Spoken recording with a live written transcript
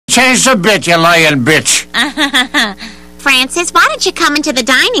Change the bit, you lying bitch. Francis, why don't you come into the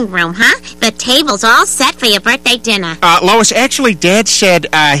dining room, huh? The table's all set for your birthday dinner. Lois, actually, Dad said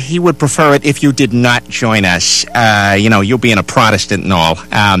he would prefer it if you did not join us. You being a Protestant and all.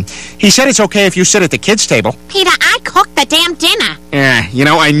 He said it's okay if you sit at the kids' table. Peter, I cooked the damn dinner. Yeah,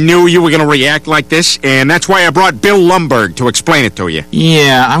 I knew you were going to react like this, and that's why I brought Bill Lumbergh to explain it to you.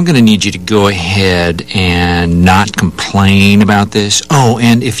 Yeah, I'm going to need you to go ahead and not complain about this. Oh,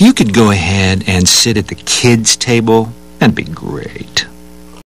 and if you could go ahead and sit at the kids' table, that'd be great.